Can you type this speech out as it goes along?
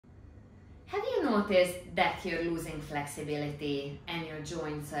Have you noticed that you're losing flexibility and your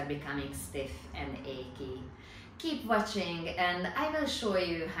joints are becoming stiff and achy? Keep watching and I will show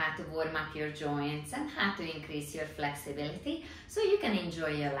you how to warm up your joints and how to increase your flexibility so you can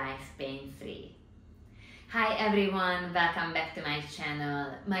enjoy your life pain-free. Hi everyone, welcome back to my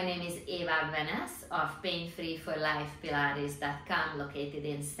channel. My name is Eva Wennes of PainFree For Life Pilates.com, located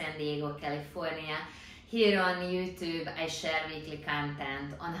in San Diego, California. Here on YouTube, I share weekly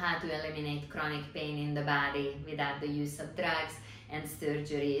content on how to eliminate chronic pain in the body without the use of drugs and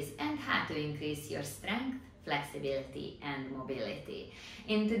surgeries, and how to increase your strength, flexibility, and mobility.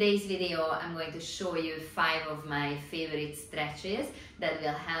 In today's video, I'm going to show you 5 of my favorite stretches that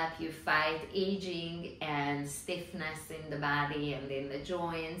will help you fight aging and stiffness in the body and in the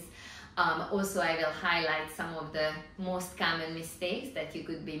joints. Also, I will highlight some of the most common mistakes that you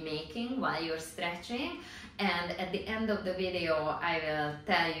could be making while you're stretching, and at the end of the video I will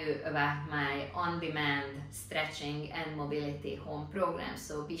tell you about my on-demand stretching and mobility home program,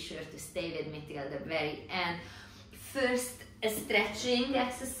 so be sure to stay with me till the very end. First stretching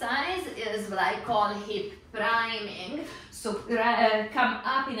exercise is what I call hip priming. So come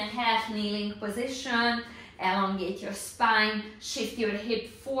up in a half kneeling position, elongate your spine, shift your hip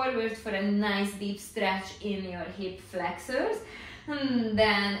forward for a nice deep stretch in your hip flexors, and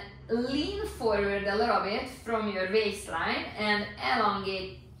then lean forward a little bit from your waistline and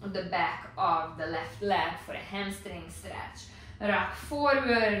elongate the back of the left leg for a hamstring stretch. Rock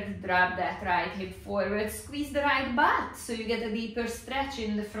forward, drop that right hip forward, squeeze the right butt so you get a deeper stretch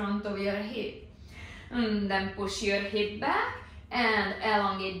in the front of your hip. And then push your hip back and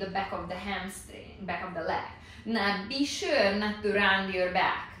elongate the back of the hamstring, back of the leg. Now be sure not to round your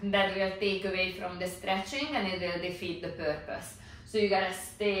back. That will take away from the stretching and it will defeat the purpose. So you gotta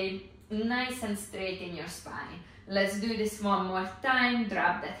stay nice and straight in your spine. Let's do this one more time.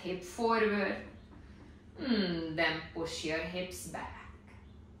 Drop that hip forward. Then push your hips back.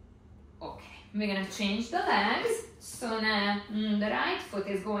 Okay, we're gonna change the legs. So now the right foot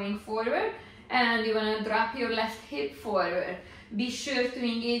is going forward and you wanna drop your left hip forward. Be sure to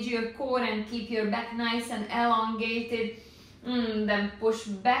engage your core and keep your back nice and elongated. Then push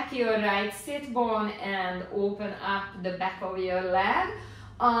back your right sit bone and open up the back of your leg.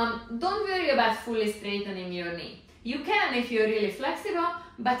 Don't worry about fully straightening your knee. You can if you're really flexible,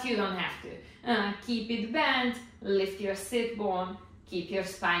 but you don't have to. Keep it bent, lift your sit bone, keep your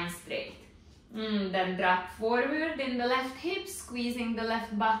spine straight. Then drop forward in the left hip, squeezing the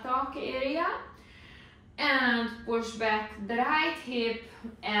left buttock area. And push back the right hip,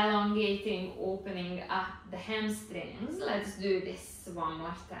 elongating, opening up the hamstrings. Let's do this one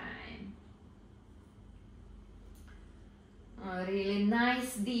more time. A really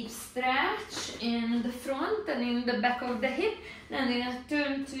nice deep stretch in the front and in the back of the hip. Then we're going to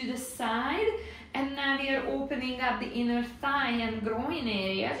turn to the side. And now we are opening up the inner thigh and groin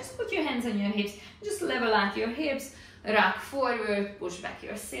area. Just put your hands on your hips. Just level out your hips. Rock forward, push back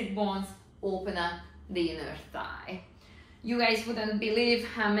your sit bones, open up the inner thigh. You guys wouldn't believe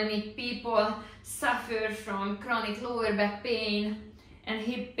how many people suffer from chronic lower back pain and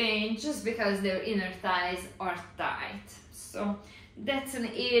hip pain just because their inner thighs are tight. So that's an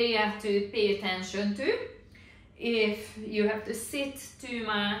area to pay attention to if you have to sit too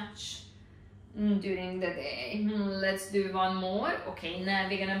much during the day. Let's do one more. Okay, now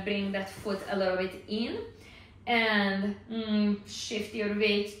we're gonna bring that foot a little bit in and shift your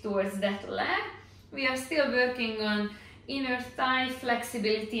weight towards that leg. We are still working on inner thigh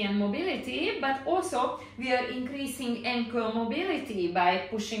flexibility and mobility, but also we are increasing ankle mobility by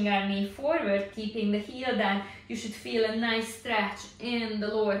pushing our knee forward, keeping the heel down. You should feel a nice stretch in the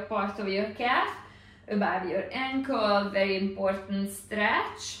lower part of your calf, above your ankle. Very important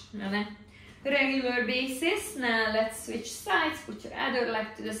stretch on a regular basis. Now let's switch sides. Put your other leg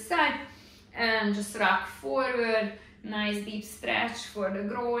to the side and just rock forward. Nice deep stretch for the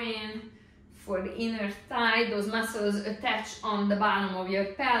groin, for the inner thigh. Those muscles attach on the bottom of your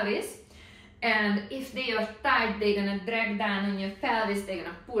pelvis, and if they are tight, they're gonna drag down on your pelvis, they're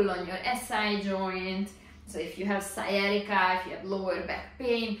gonna pull on your SI joint. So if you have sciatica, if you have lower back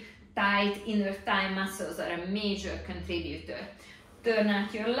pain, tight inner thigh muscles are a major contributor. Turn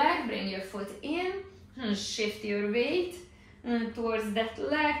out your leg, bring your foot in, and shift your weight towards that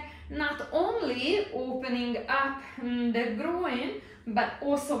leg, not only opening up the groin, but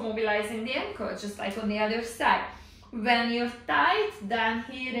also mobilizing the ankle, just like on the other side. When you're tight down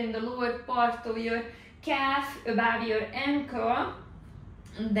here in the lower part of your calf, above your ankle,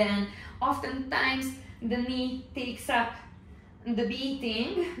 then oftentimes the knee takes up the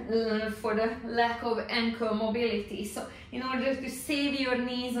beating for the lack of ankle mobility. So in order to save your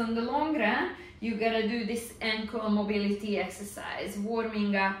knees on the long run, you gotta do this ankle mobility exercise,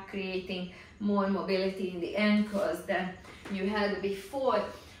 warming up, creating more mobility in the ankles than you had before.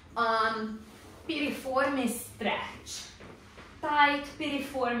 Piriformis stretch. Tight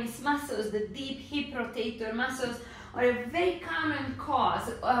piriformis muscles, the deep hip rotator muscles, are a very common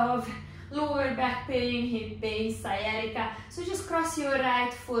cause of lower back pain, hip pain, sciatica. So just cross your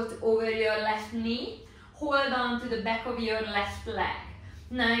right foot over your left knee, hold on to the back of your left leg.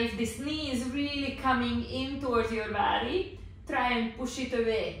 Now if this knee is really coming in towards your body, try and push it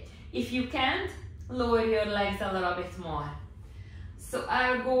away. If you can't, lower your legs a little bit more. So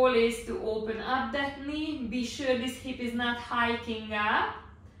our goal is to open up that knee, be sure this hip is not hiking up.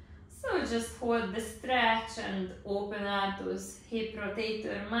 So just hold the stretch and open up those hip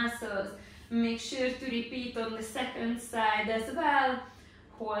rotator muscles. Make sure to repeat on the second side as well.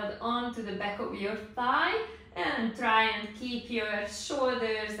 Hold on to the back of your thigh and try and keep your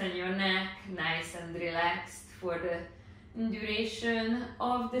shoulders and your neck nice and relaxed for the duration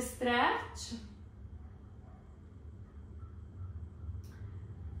of the stretch.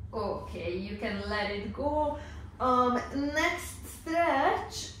 Okay, you can let it go. Next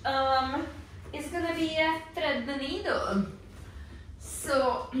stretch is gonna be a thread the needle.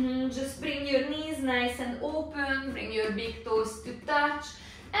 So just bring your knees nice and open, bring your big toes to touch,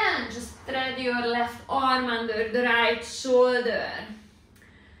 and just thread your left arm under the right shoulder.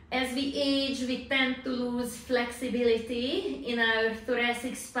 As we age, we tend to lose flexibility in our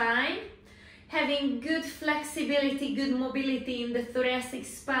thoracic spine. Having good flexibility, good mobility in the thoracic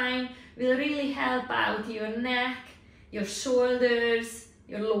spine will really help out your neck, your shoulders,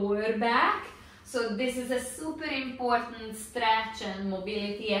 your lower back. So this is a super important stretch and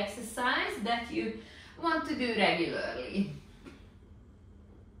mobility exercise that you want to do regularly.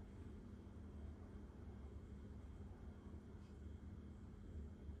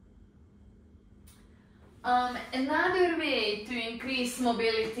 Another way to increase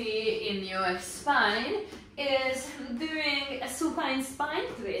mobility in your spine is doing a supine spine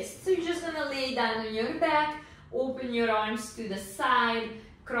twist. So you're just gonna lay down on your back, open your arms to the side,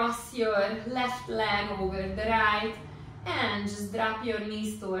 cross your left leg over the right, and just drop your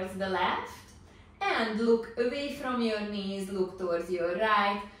knees towards the left, and look away from your knees, look towards your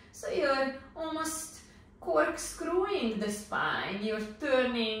right. So you're almost corkscrewing the spine. You're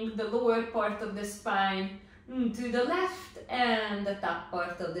turning the lower part of the spine to the left and the top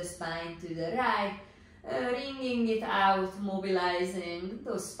part of the spine to the right, wringing it out, mobilizing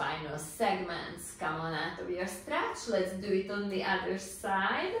those spinal segments. Come on out of your stretch. Let's do it on the other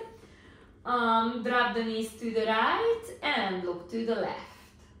side. Drop the knees to the right and look to the left.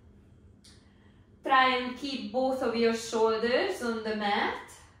 Try and keep both of your shoulders on the mat.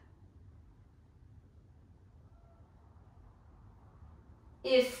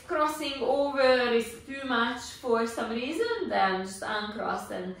 If crossing over is too much for some reason, then just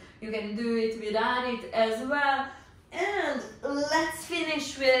uncross and you can do it without it as well. And let's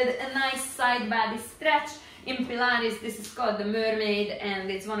finish with a nice side body stretch. In Pilates, this is called the mermaid,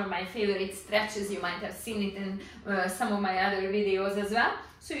 and it's one of my favorite stretches. You might have seen it in some of my other videos as well.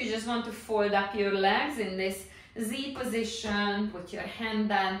 So you just want to fold up your legs in this Z position, put your hand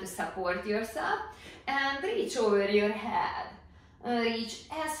down to support yourself, and reach over your head. Reach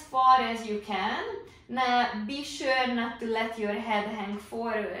as far as you can. Now be sure not to let your head hang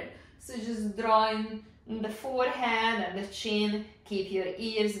forward. So just draw in the forehead and the chin. Keep your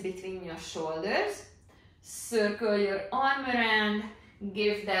ears between your shoulders. Circle your arm around.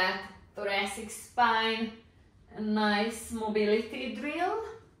 Give that thoracic spine a nice mobility drill.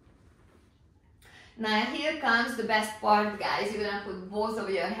 Now here comes the best part, guys. You're gonna put both of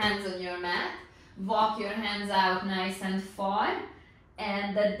your hands on your mat. Walk your hands out nice and far,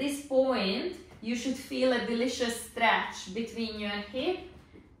 and at this point you should feel a delicious stretch between your hip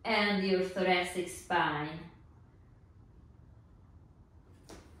and your thoracic spine.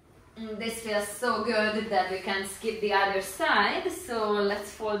 This feels so good that we can skip the other side, so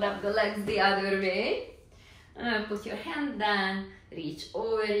let's fold up the legs the other way. Put your hand down, reach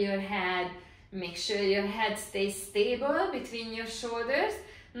over your head, make sure your head stays stable between your shoulders.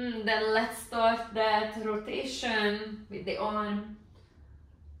 Then let's start that rotation with the arm.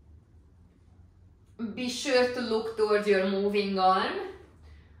 Be sure to look towards your moving arm.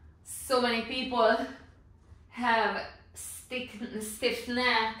 So many people have stiff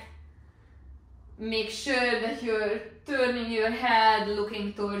neck. Make sure that you're turning your head,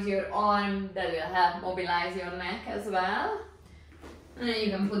 looking towards your arm. That will help mobilize your neck as well. And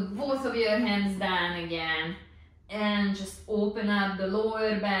you can put both of your hands down again. and just open up the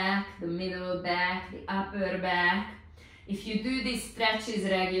lower back, the middle back, the upper back. If you do these stretches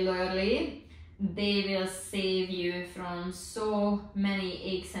regularly, they will save you from so many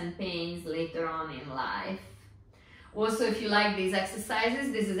aches and pains later on in life. Also, if you like these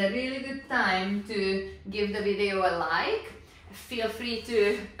exercises, this is a really good time to give the video a like. Feel free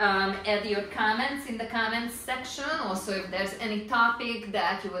to add your comments in the comments section. Also, if there's any topic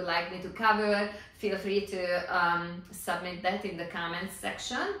that you would like me to cover, feel free to submit that in the comments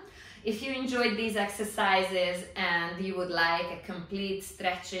section. If you enjoyed these exercises and you would like a complete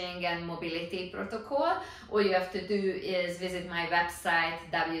stretching and mobility protocol, all you have to do is visit my website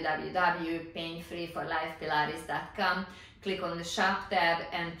www.PainFreeForLifePilates.com, click on the shop tab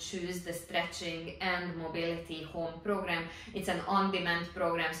and choose the stretching and mobility home program. It's an on-demand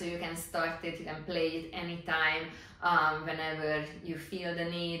program, so you can start it, you can play it anytime, whenever you feel the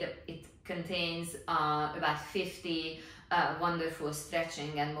need. It contains about 50 wonderful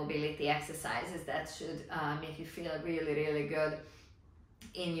stretching and mobility exercises that should make you feel really, really good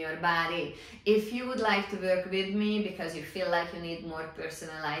in your body. If you would like to work with me because you feel like you need more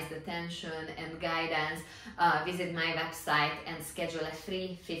personalized attention and guidance, visit my website and schedule a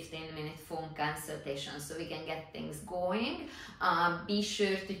free 15-minute phone consultation so we can get things going. Be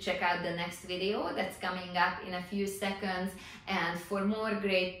sure to check out the next video that's coming up in a few seconds, and for more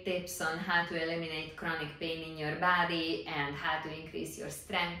great tips on how to eliminate chronic pain in your body and how to increase your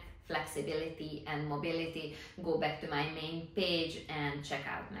strength, flexibility and mobility, go back to my main page and check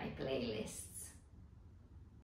out my playlist.